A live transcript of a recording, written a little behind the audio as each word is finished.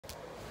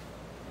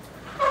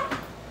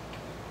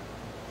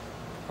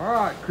All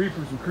right,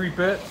 creepers and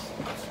creepettes.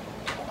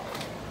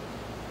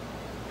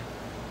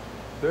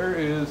 There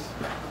is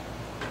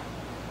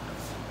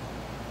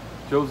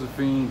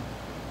Josephine.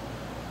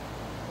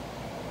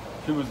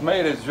 She was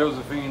made as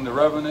Josephine the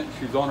Revenant.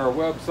 She's on our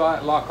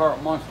website,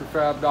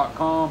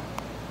 LockhartMonsterFab.com.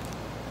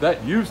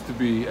 That used to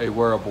be a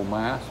wearable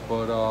mask,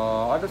 but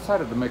I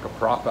decided to make a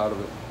prop out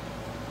of it.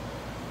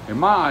 And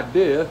my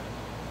idea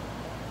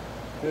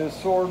is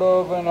sort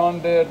of an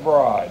undead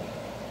bride.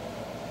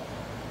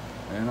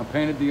 And I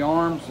painted the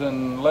arms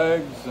and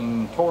legs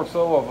and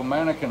torso of a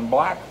mannequin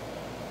black.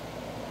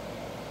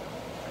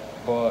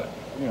 But,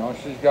 you know,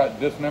 she's got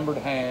dismembered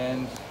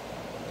hands.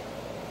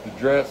 The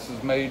dress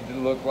is made to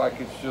look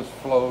like it's just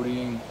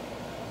floating.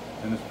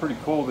 And it's pretty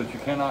cool that you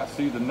cannot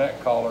see the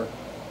neck collar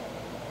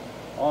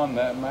on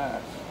that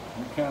mask.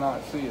 You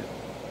cannot see it.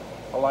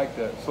 I like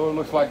that. So it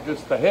looks like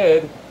just the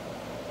head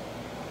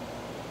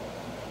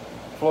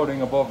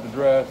floating above the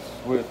dress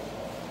with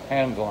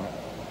hands on it.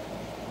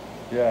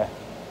 Yeah.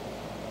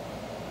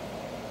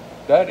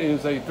 That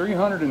is a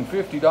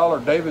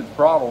 $350 David's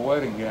Bridal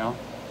wedding gown.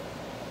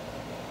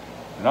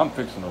 And I'm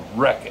fixing to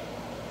wreck it.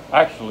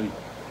 Actually,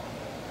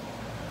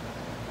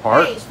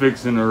 Hart's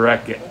fixing to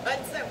wreck it.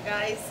 What's up,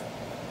 guys?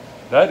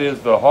 That is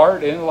the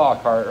Hart in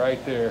Lockhart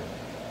right there.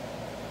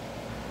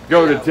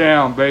 Go to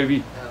town,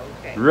 baby.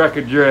 Okay. Wreck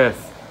a dress.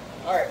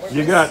 All right, we're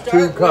You gonna got start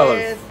two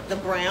colors. with the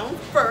brown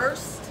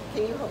first.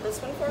 Can you hold this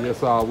one for me?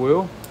 Yes, I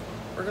will.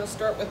 We're gonna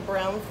start with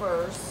brown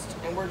first,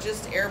 and we're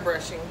just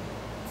airbrushing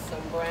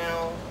some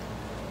brown.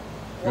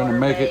 Gonna Water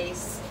make it-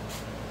 base.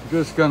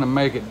 Just gonna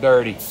make it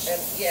dirty.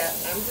 And yeah,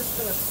 I'm just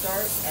gonna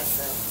start at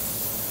the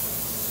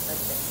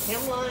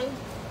hemline.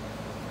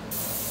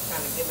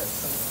 Kind of give it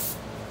some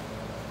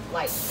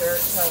light dirt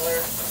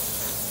color.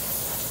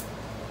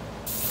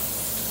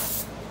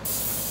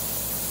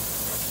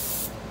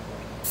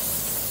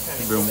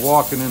 You've been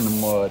walking in the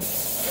mud. Yeah.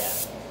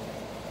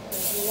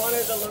 Because you want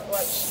her to look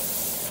like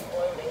she's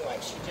floating,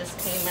 like she just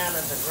came out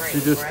of the grave.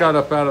 She just right? got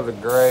up out of the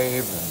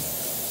grave and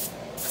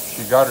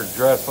she got her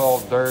dress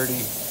all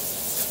dirty.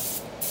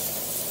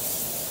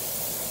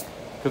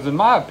 Because in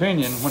my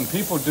opinion, when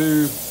people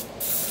do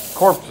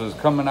corpses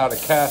coming out of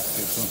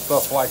caskets and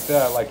stuff like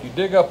that, like you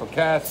dig up a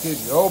casket,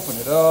 you open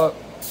it up,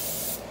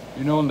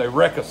 you know, and they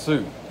wreck a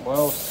suit.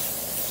 Well,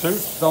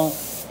 suits don't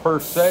per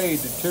se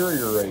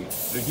deteriorate.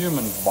 The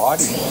human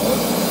body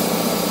does.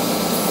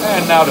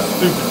 And now the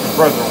stupid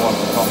compressor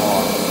wants to come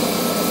on.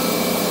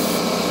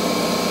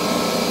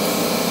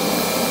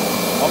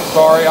 I'm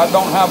sorry, I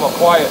don't have a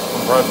quiet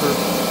compressor,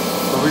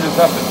 so we just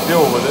have to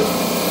deal with it.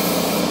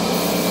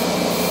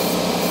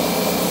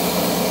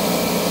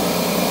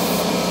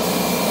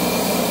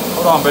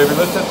 Hold on, baby.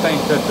 Let that thing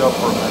catch up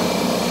for a minute.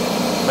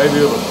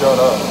 Maybe it'll shut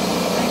up.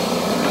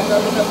 I'll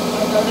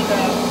go to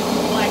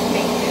the black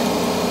paint now.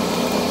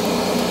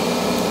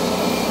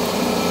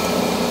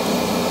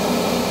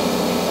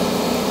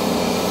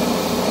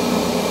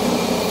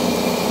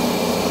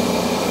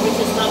 Which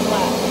is not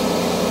black.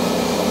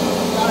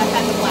 Thought I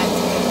had the black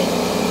stick.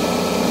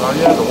 Oh,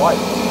 you have the white.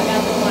 I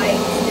got the white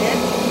stick.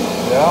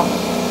 Yeah?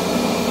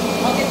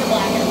 I'll get the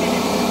black in a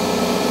minute.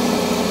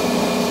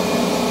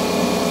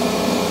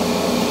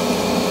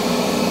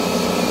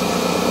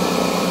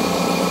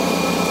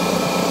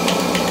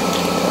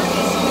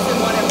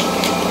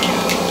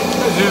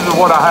 These are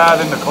what I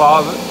had in the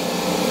closet.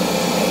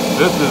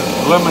 This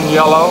is lemon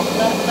yellow.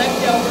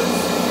 Leftovers.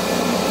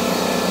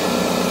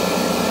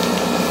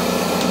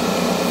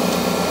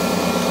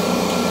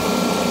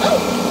 Oh!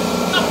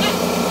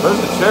 There's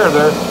a chair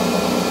there.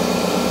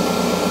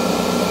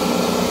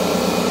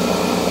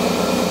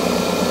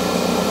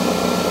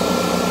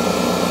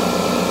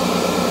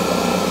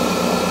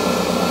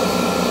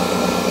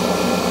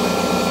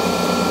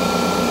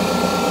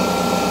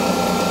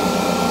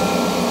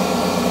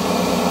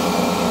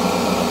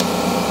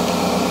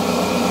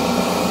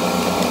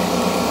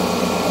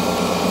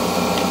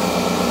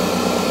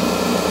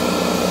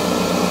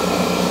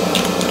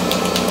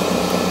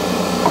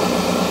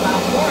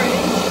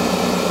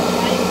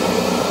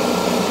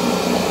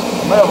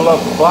 I may have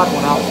left the black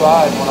one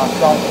outside when I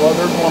shot. Well,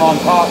 there's one on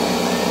top.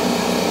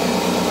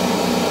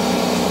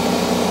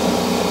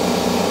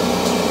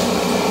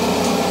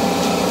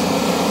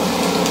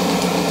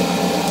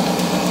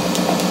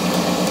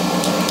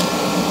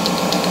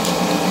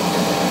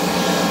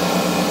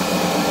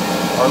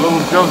 Our little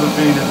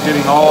Josephine is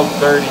getting all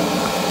dirty. Can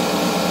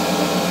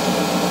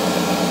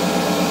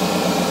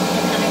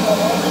I go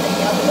over the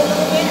yellow a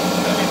little bit?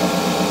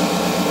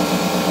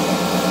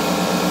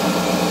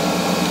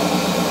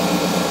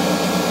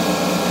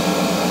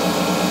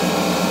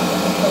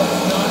 So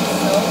it's not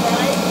so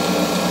bright.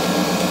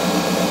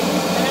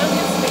 And I'm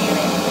just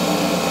standing.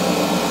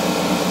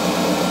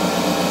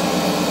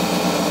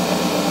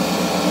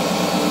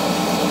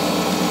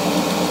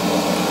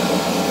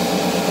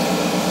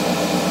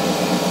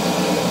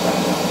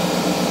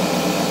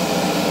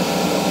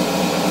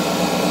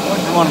 What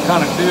you want to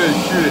kind of do is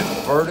shoot it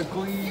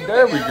vertically.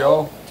 There we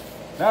go.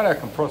 Now that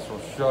compressor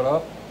will shut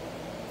up.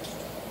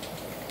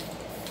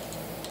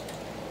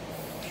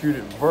 shoot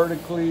it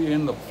vertically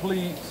in the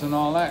pleats and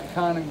all that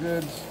kind of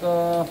good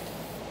stuff.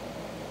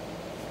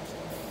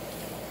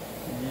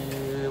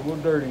 Yeah, we'll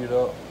dirty it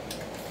up.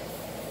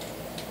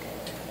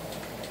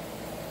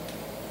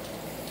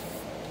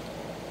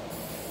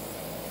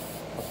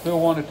 I still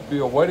want it to be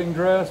a wedding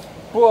dress,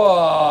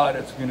 but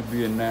it's going to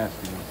be a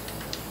nasty one.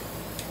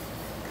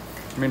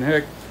 I mean,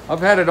 heck, I've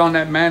had it on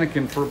that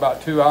mannequin for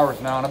about 2 hours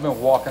now, and I've been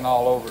walking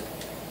all over it.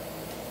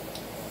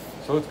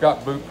 So it's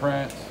got boot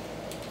prints.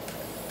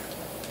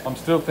 I'm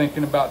still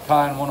thinking about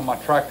tying one of my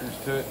tractors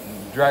to it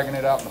and dragging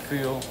it out in the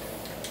field.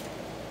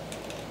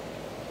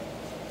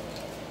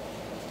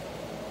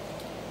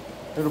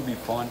 It'll be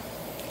fun.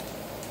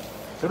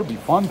 It'll be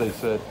fun, they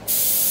said.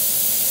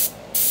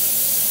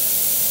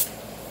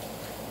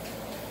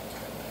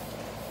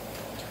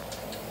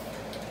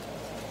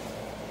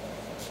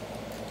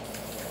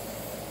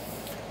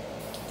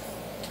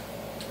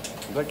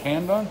 Is that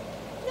can done?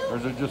 No. Or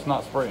is it just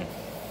not spraying?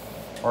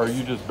 Or are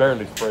you just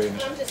barely spraying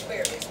it? I'm just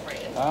barely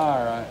spraying.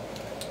 All right.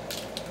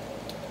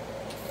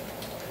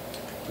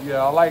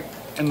 Yeah, I like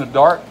in the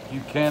dark,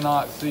 you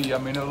cannot see. I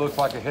mean, it looks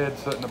like a head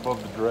sitting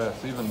above the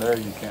dress. Even there,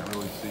 you can't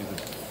really see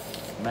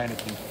the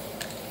mannequin.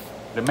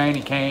 The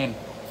mannequin.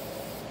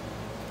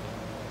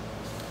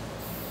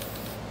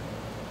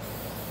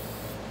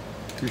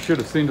 You should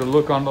have seen the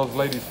look on those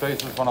ladies'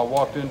 faces when I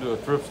walked into a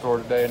thrift store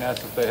today and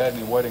asked if they had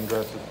any wedding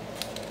dresses.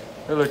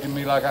 They looked at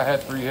me like I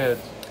had 3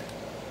 heads.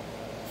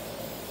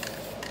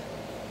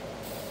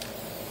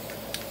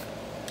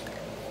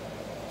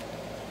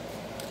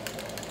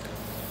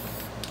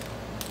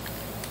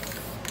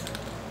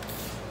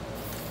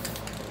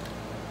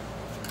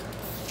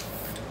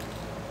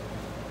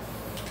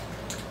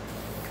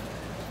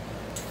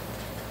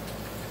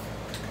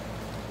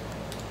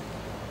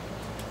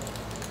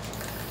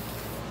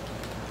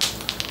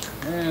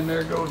 And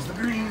there goes the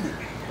green.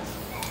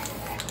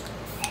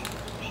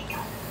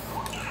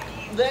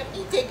 Let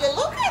me take a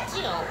look at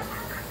you.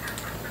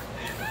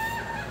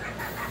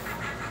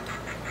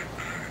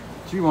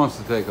 She wants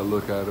to take a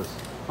look at us.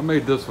 I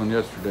made this one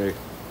yesterday. I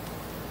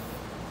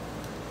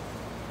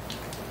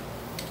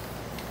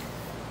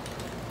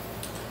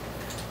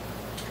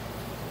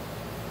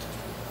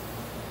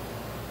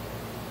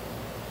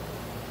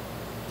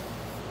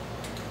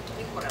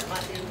think what I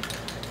might do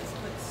is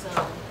put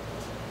some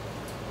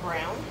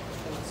brown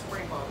in the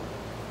spray bottle.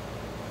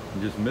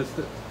 You just missed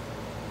it?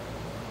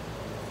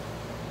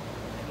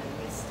 And I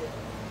missed it.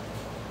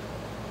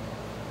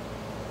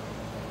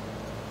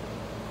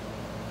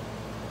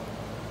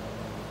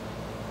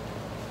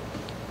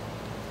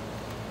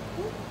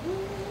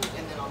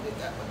 And then I'll do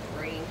that with the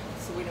green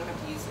so we don't have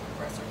to use the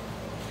compressor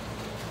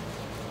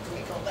to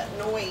make all that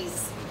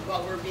noise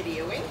while we're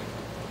videoing.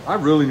 I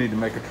really need to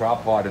make a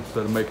tripod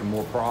instead of making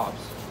more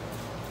props.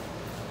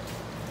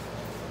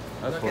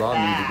 That's Look what at I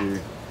that. need to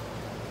do.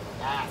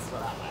 That's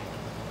what I like.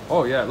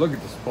 Oh yeah, look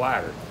at the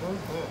splatter.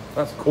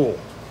 That's cool.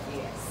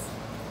 Yes.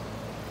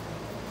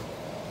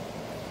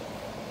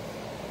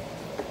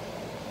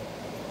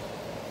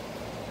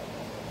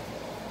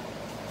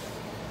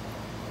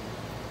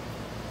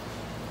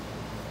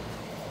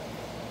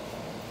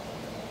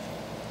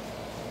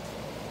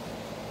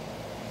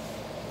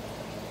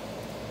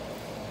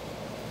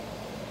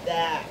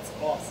 That's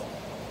awesome.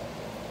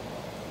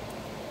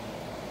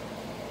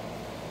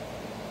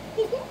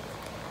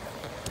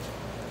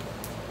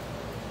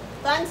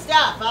 Fun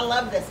stuff. I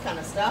love this kind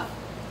of stuff.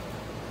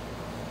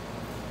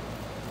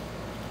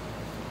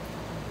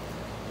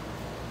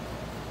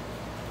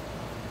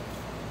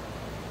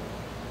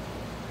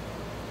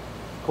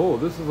 Cool,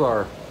 this is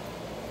our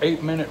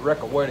 8-minute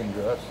wreck a wedding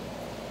dress.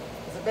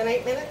 Has it been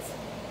 8 minutes?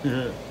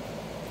 Yeah.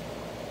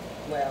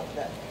 Well,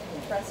 the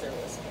compressor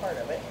was part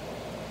of it.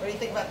 What do you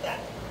think about that?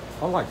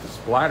 I like the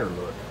splatter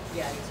look.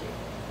 Yeah, I do too.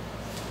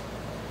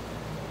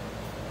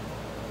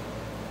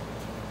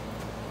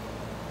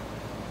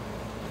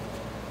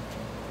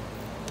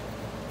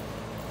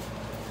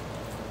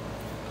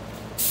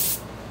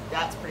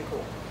 That's pretty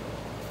cool.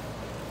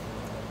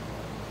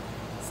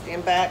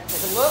 Stand back,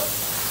 take a look.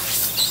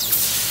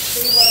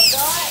 See what I've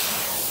got.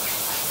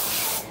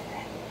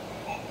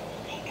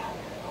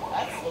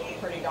 That's looking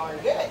pretty darn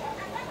good.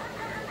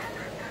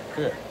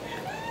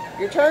 Yeah.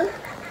 Your turn?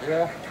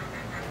 Yeah.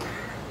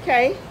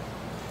 Okay.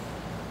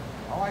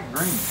 I like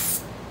green.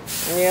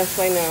 Yes,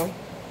 I know.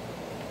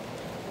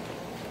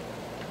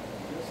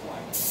 Just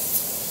like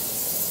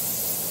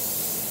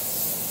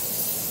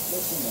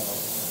listen up.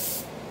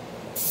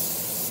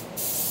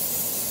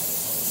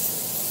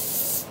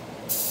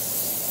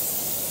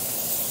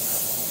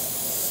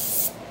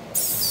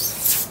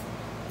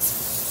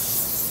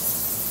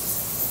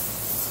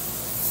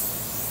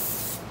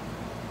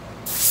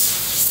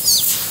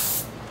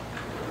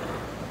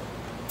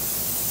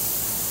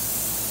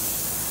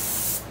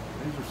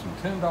 These are some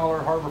 $10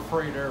 Harbor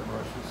Freight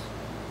airbrushes.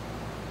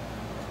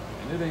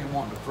 And it ain't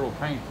wanting to throw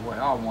paint the way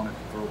I want it to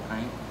throw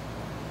paint.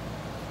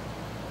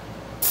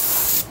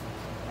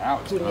 Now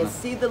it's Can you gonna.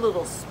 see the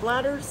little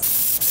splatters?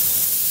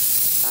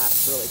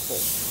 That's really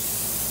cool.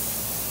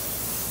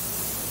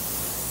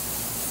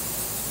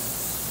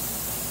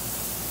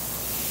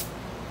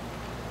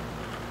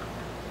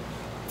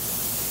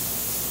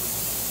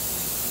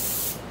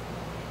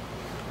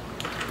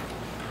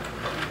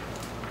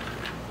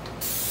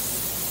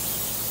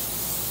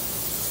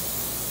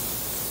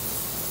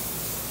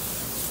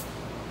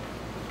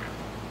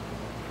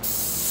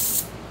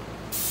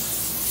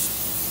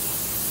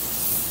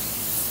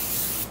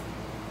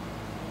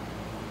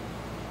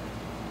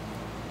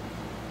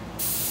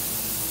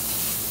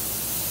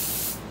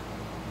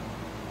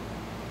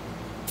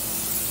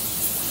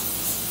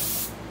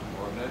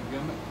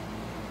 gimmick.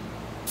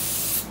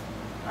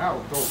 That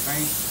will throw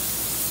paint.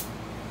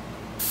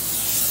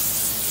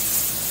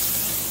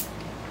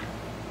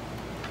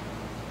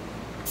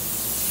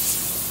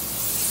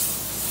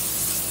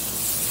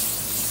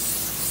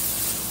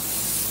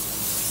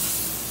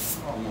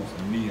 Almost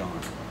a neon.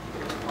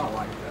 I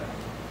like that.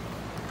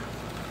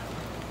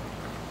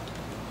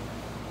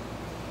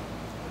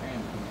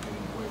 And couldn't get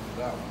away with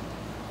that one.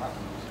 That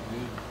one was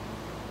good.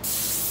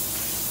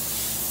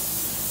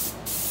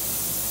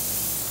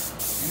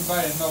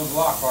 Anybody that knows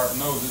Lockhart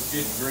knows it's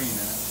getting green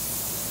in it.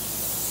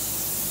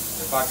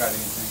 If I got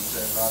anything to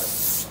say about it.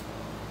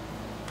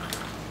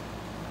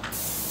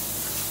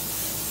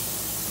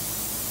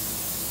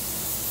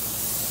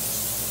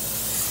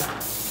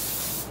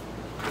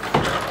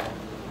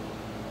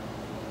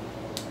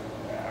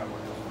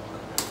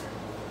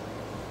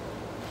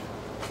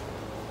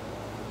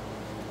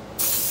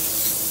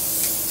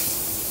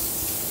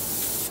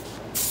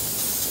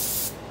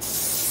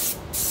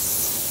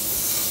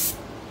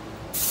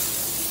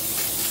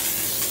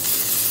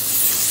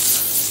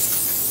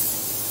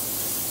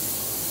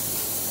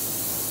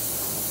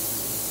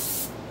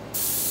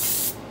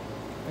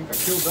 I think I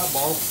killed that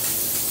bottle.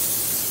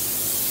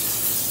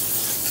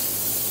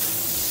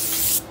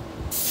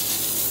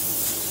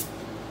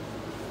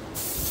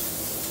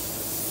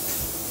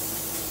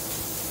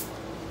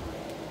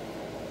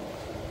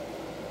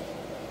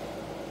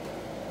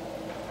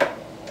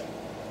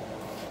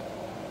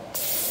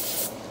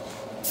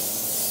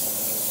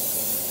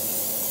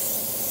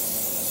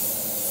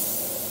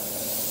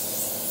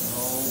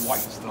 Oh, white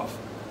stuff.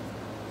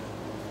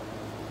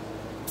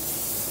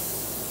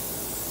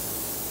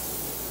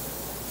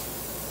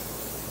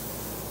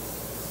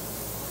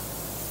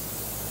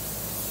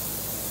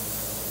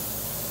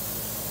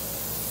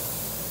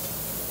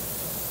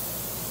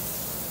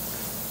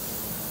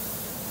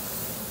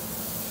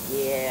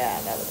 Yeah,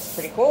 that looks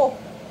pretty cool.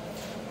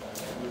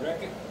 You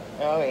reckon?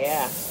 Oh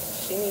yeah,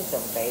 she needs a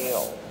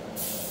veil.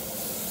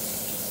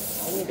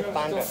 We need to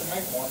find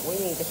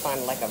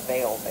like a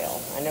veil.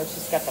 I know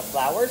she's got the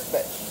flowers,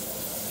 but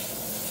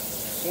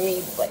she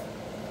needs like.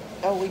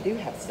 Oh, we do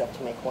have stuff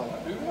to make one. I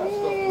do have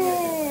stuff to make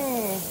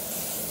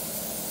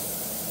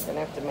it. Gonna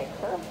have to make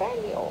her a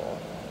veil.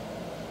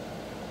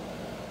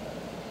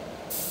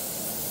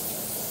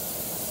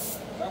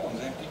 That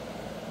one's empty.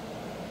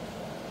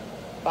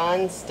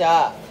 Fun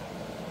stuff.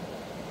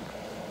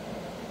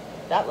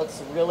 That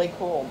looks really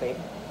cool, babe.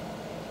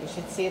 You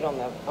should see it on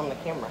the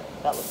camera.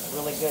 That looks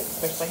really good,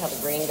 especially how the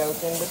green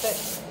goes in with it.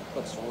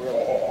 Looks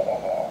really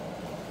good.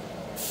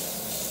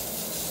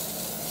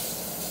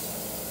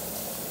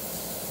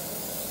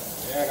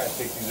 Yeah, I gotta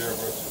take these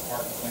airbrushes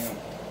apart and clean them.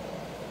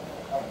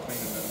 I'll clean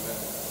them in a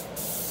minute.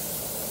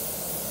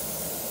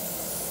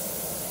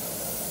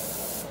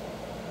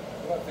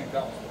 But I think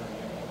that was pretty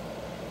empty.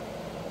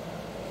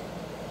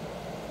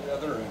 Yeah,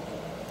 they're empty.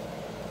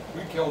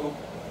 We killed them.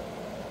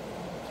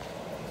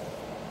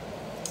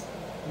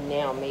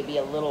 Now maybe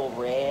a little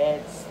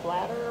red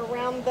splatter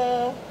around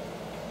the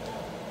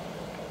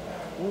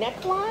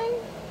neckline.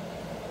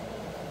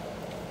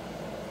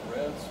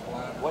 Red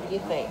splatter. What do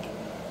you think?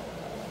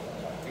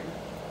 Right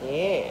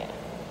here. Yeah.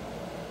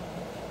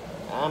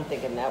 I'm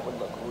thinking that would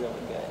look really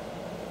good.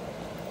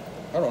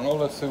 I don't know.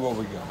 Let's see what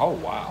we got. Oh,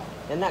 wow.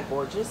 Isn't that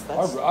gorgeous?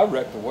 That's I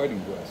wrecked the wedding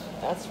dress.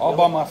 that's All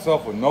really, by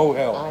myself with no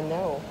help. I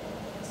know.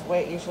 It's the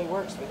way it usually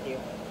works with you.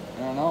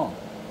 I know.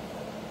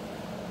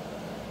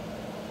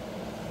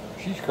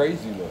 She's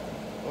crazy looking.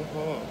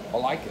 Mm-hmm. I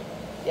like it.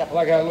 Yep. I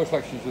like how it looks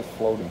like she's just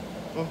floating.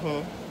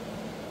 Mm-hmm.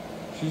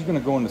 She's gonna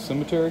go in the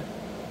cemetery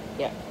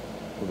Yep.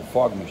 with a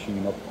fog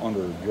machine up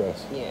under her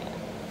dress. Yeah.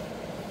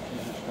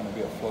 She's just gonna be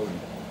a floating.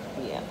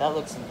 Yeah, that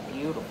looks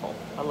beautiful.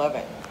 I love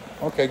it.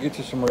 Okay, get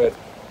you some red.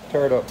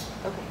 Tear it up.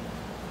 Okay.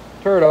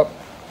 Tear it up.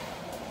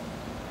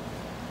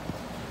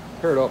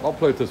 Tear it up. I'll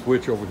play with this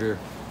witch over here.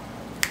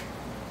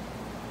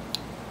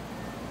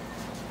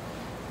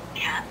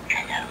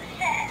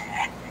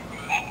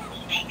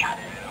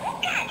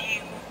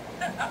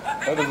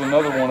 That is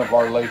another one of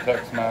our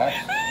latex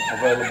masks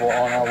available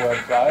on our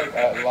website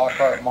at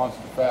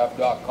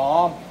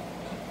lockhartmonsterfab.com.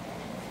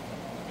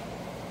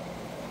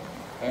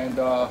 And,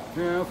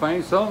 if I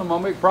ain't selling them, I'll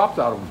make props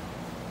out of them.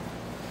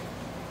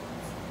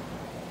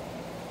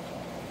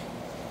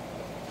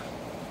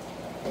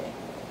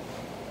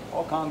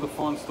 All kinds of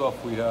fun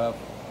stuff we have.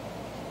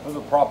 There's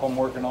a prop I'm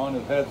working on.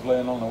 His head's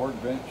laying on the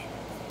workbench.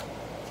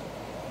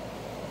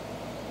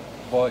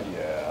 But,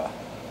 yeah. I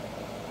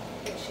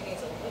think she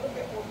needs a little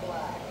bit more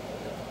black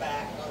in the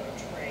back on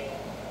her train.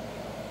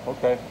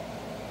 Okay.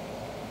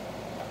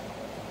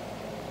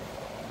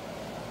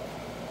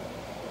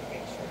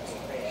 Make sure it's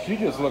red. She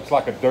just looks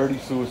like a dirty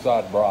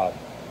suicide bride.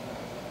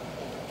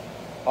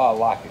 I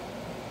like it.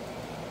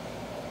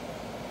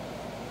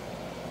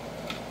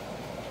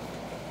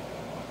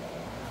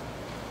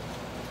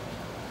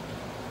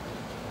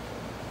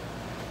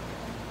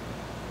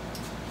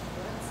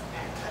 Let's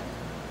add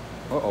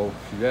Uh-oh,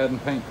 she's adding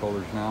paint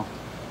colors now.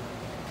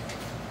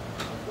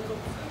 a little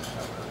pink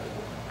color.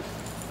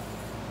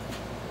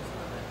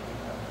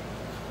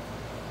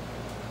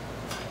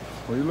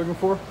 What are you looking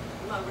for?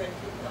 My red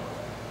food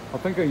colorway. I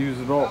think I used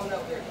it all. Oh,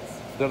 no, there it is.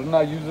 Did I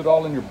not use it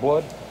all in your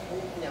blood?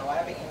 No, I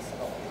haven't used it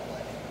all in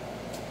blood.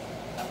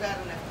 I've got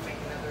enough to make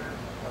another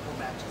couple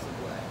batches of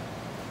blood.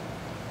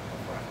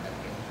 Before I've got to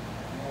get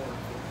more.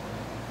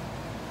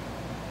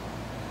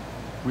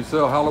 We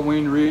sell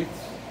Halloween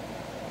wreaths.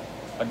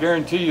 I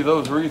guarantee you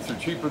those wreaths are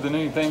cheaper than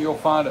anything you'll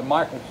find at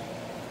Michael's.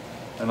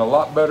 And a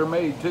lot better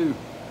made too.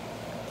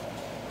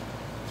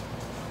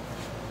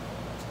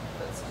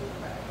 Let's do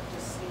that.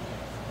 Just see.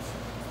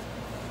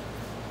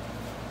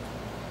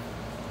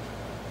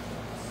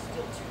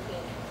 Still too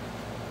pink.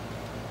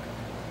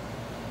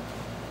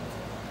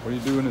 What are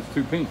you doing? It's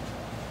too pink.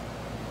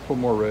 Put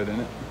more red in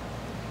it.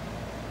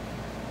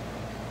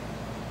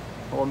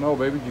 Oh no,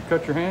 baby, did you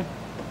cut your hand?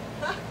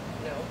 No.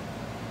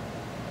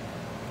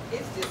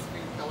 It's just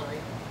food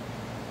coloring.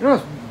 You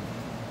know,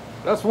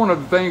 that's one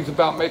of the things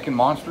about making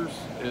monsters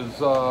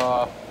is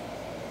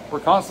we're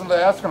constantly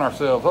asking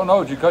ourselves, oh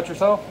no, did you cut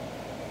yourself?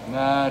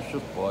 Nah, it's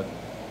just blood.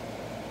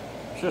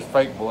 It's just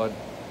fake blood.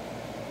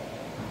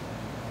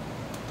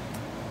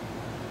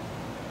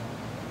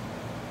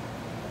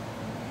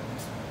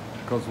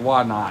 Because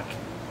why not?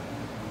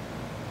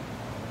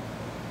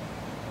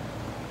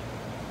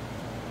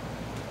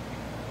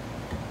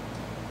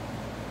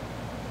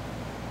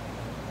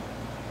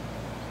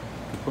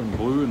 You're putting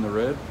blue in the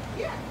red?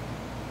 Yeah.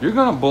 You're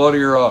gonna bloody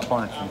her up,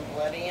 aren't you? I'm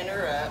bloodying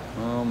her up.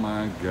 Oh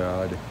my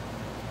God.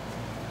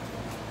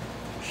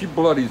 She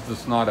bloodies the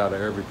snot out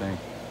of everything.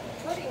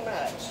 Pretty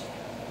much.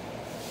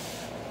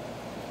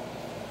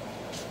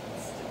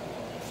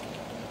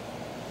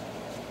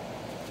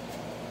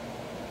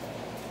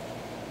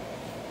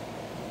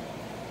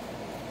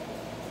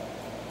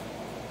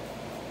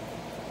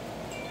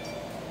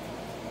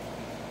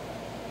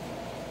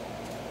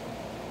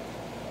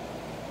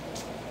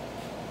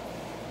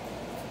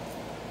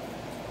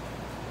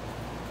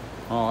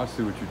 Oh, I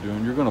see what you're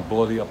doing. You're gonna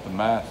bloody up the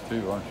mass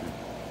too, aren't you?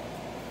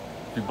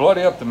 If you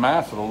bloody up the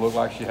mass, it'll look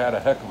like she had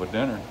a heck of a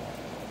dinner.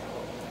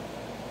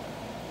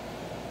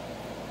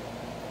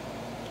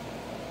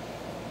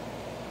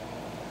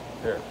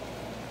 Here.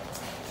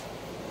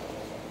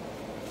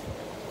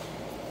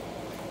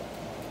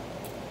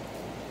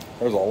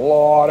 There's a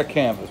lot of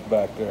canvas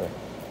back there.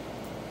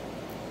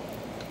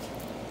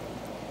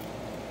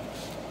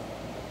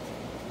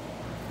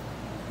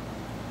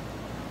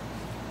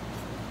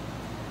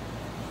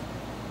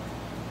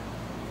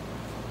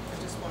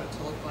 I just want it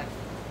to look like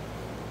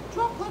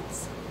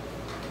droplets.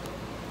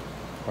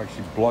 Like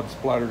she blood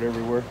splattered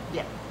everywhere.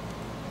 Yeah.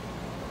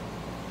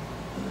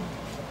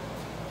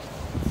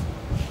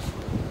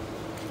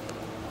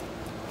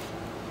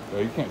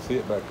 Well, you can't see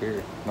it back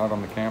here. Not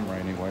on the camera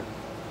anyway.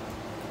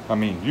 I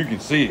mean, you can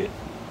see it,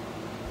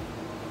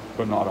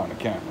 but not on the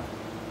camera.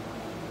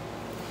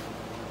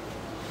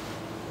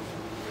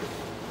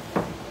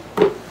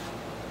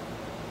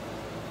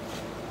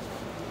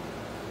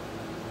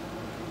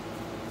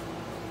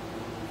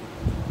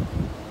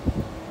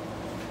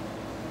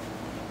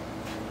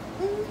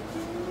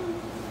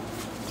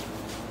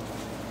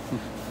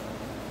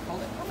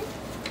 Hold it for me.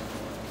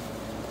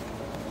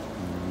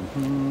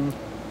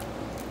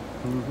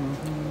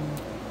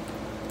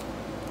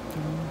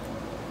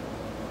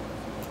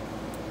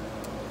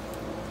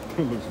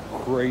 It looks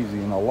crazy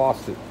and I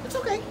lost it. It's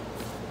okay.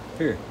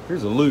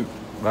 Here's a loop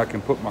that I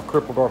can put my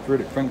crippled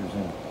arthritic fingers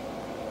in.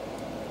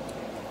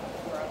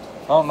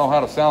 I don't know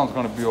how the sound's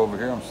going to be over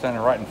here. I'm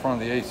standing right in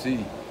front of the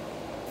AC.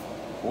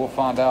 We'll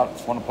find out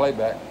on the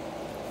playback.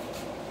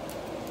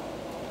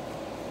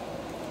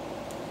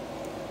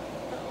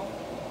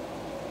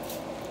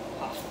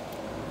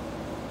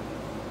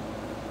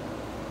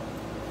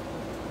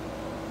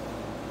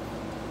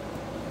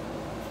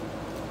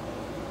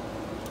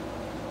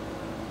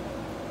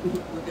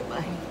 Look at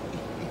my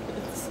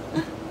hands.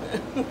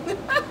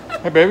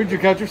 Hey baby, did you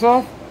cut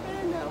yourself?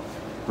 No.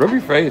 Rub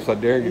your face, I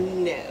dare you.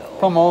 No.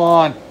 Come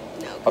on.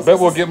 No. I bet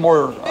we'll get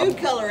more. Food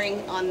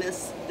coloring on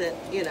this, that,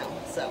 you know,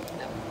 so,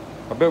 no.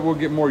 I bet we'll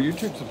get more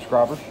YouTube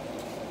subscribers.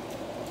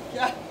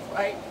 Yeah,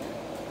 right.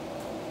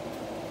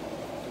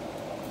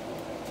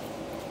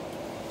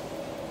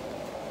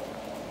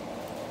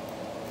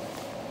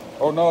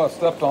 Oh no, I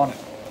stepped on it.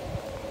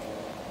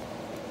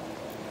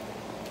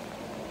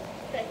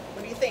 Okay,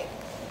 what do you think?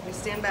 Let me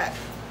stand back.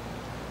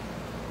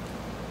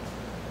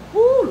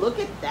 Woo, look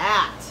at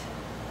that.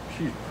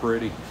 She's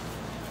pretty.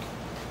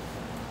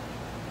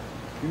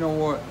 You know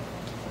what?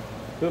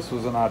 This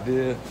was an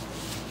idea.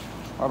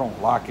 I don't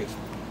like it.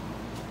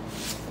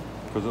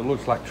 Because it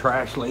looks like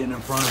trash laying in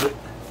front of it.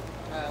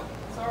 Oh,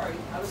 sorry.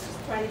 I was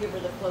just trying to give her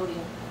the floating.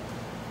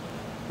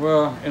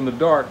 Well, in the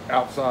dark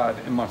outside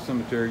in my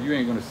cemetery, you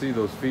ain't going to see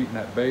those feet in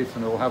that base,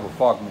 and it'll have a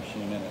fog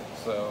machine in it.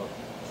 So,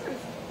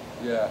 Truth.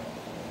 yeah,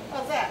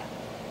 How's that?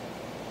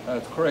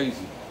 that's crazy.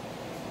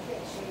 I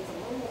think she needs a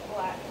little more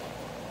black.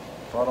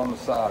 Right on the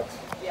sides.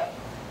 Yep.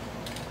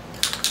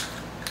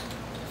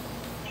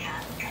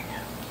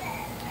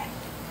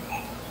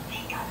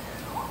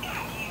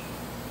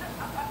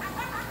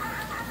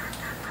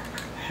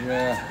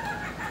 Yeah.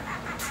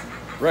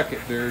 Wreck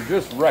it, dude.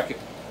 Just wreck it.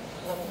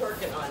 I'm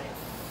working on it.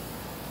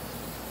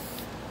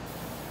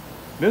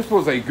 This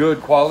was a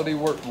good quality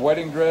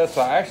wedding dress.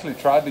 I actually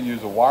tried to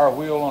use a wire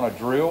wheel on a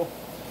drill,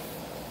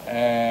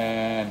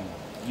 and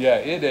yeah,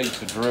 it ate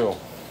the drill.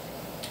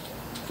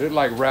 It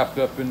like wrapped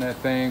up in that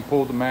thing,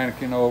 pulled the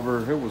mannequin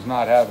over. It was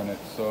not having it,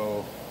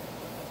 so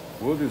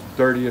we'll just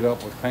dirty it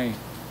up with paint,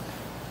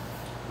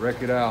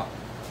 wreck it out.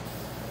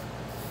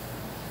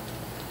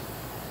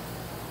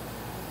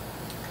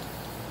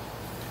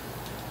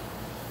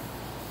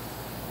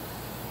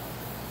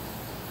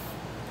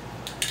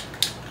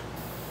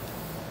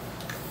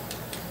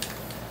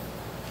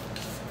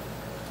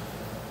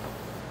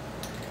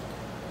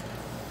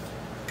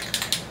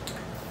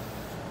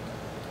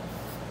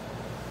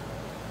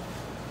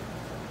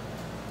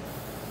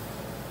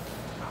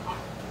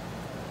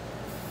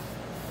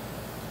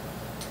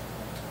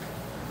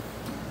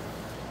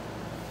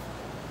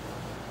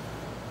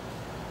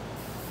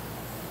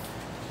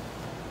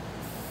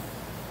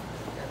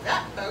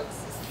 That, folks,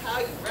 is how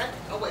you wreck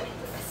a wedding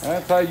dress.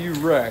 That's how you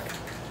wreck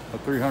a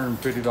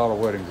 $350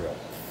 wedding dress.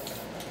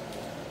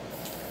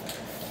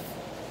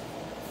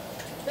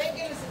 Thank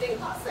goodness it didn't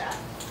cost that.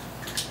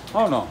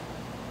 Oh no,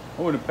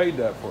 I wouldn't have paid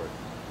that for it.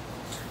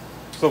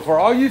 So for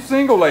all you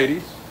single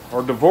ladies,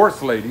 or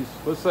divorced ladies,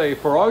 let's say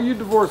for all you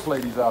divorced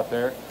ladies out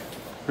there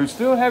who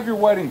still have your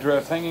wedding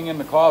dress hanging in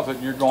the closet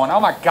and you're going, oh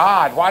my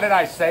God, why did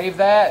I save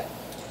that?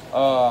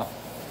 So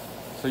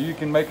you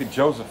can make a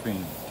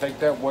Josephine. Take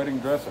that wedding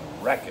dress and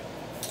wreck it.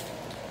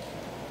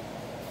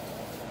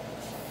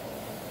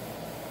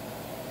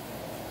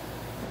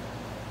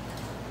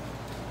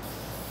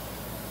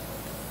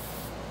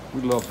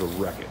 We love to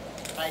wreck it.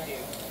 I do.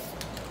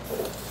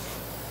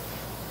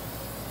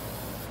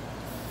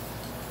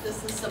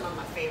 This is some of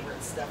my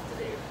favorite stuff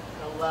to do.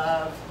 I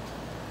love.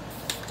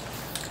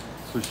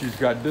 So she's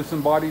got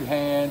disembodied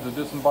hands, a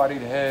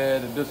disembodied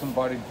head, a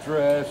disembodied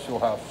dress. She'll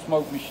have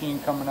smoke machine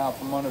coming out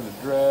from under the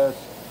dress.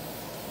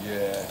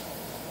 Yeah.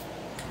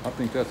 I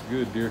think that's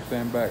good, dear.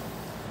 Stand back.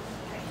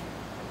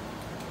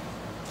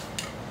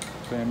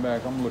 Stand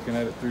back. I'm looking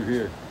at it through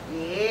here.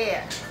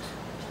 Yeah. It's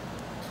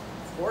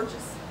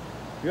gorgeous.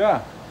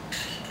 Yeah.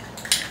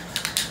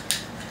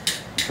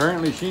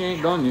 Apparently she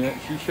ain't done yet.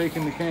 She's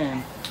shaking the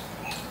can.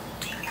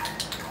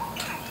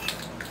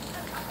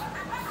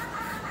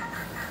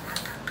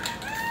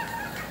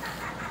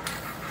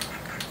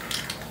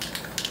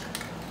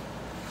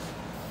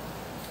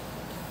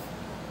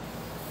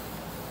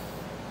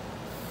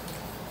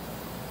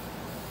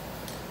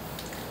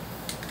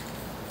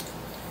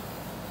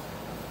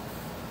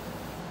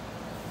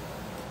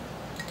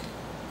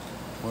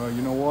 Well,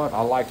 you know what?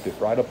 I liked it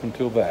right up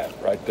until that,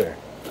 right there.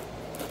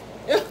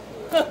 It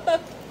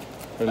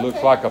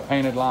looks like a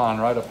painted line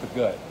right up the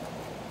gut.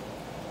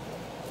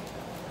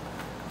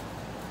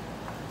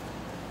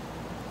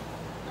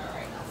 All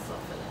right, I'll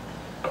soften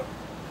it.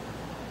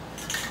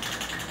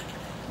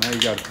 Now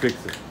you got to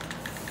fix it.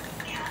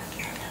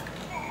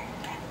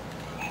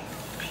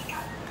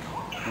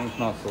 No, it's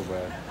not so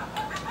bad.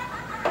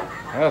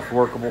 That's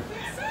workable.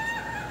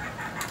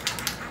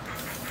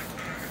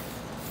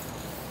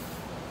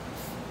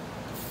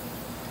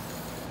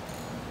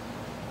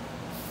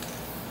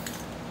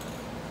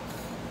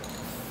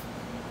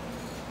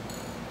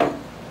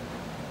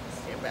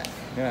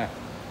 Yeah.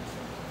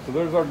 So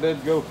there's our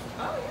dead ghost.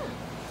 Oh,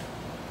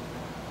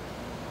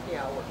 yeah.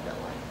 Yeah, I'll work that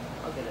line.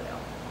 I'll get it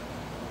out.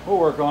 We'll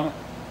work on it.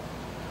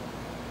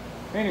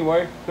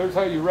 Anyway, there's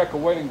how you wreck a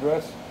wedding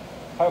dress.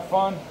 Have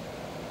fun.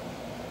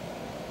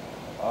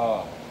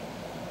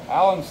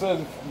 Alan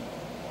says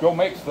go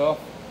make stuff,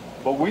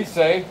 but we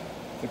say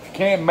if you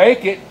can't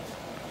make it,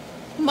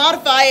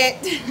 modify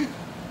it.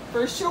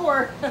 For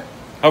sure.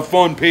 Have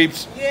fun,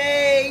 peeps.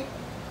 Yay.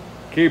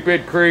 Keep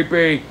it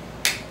creepy.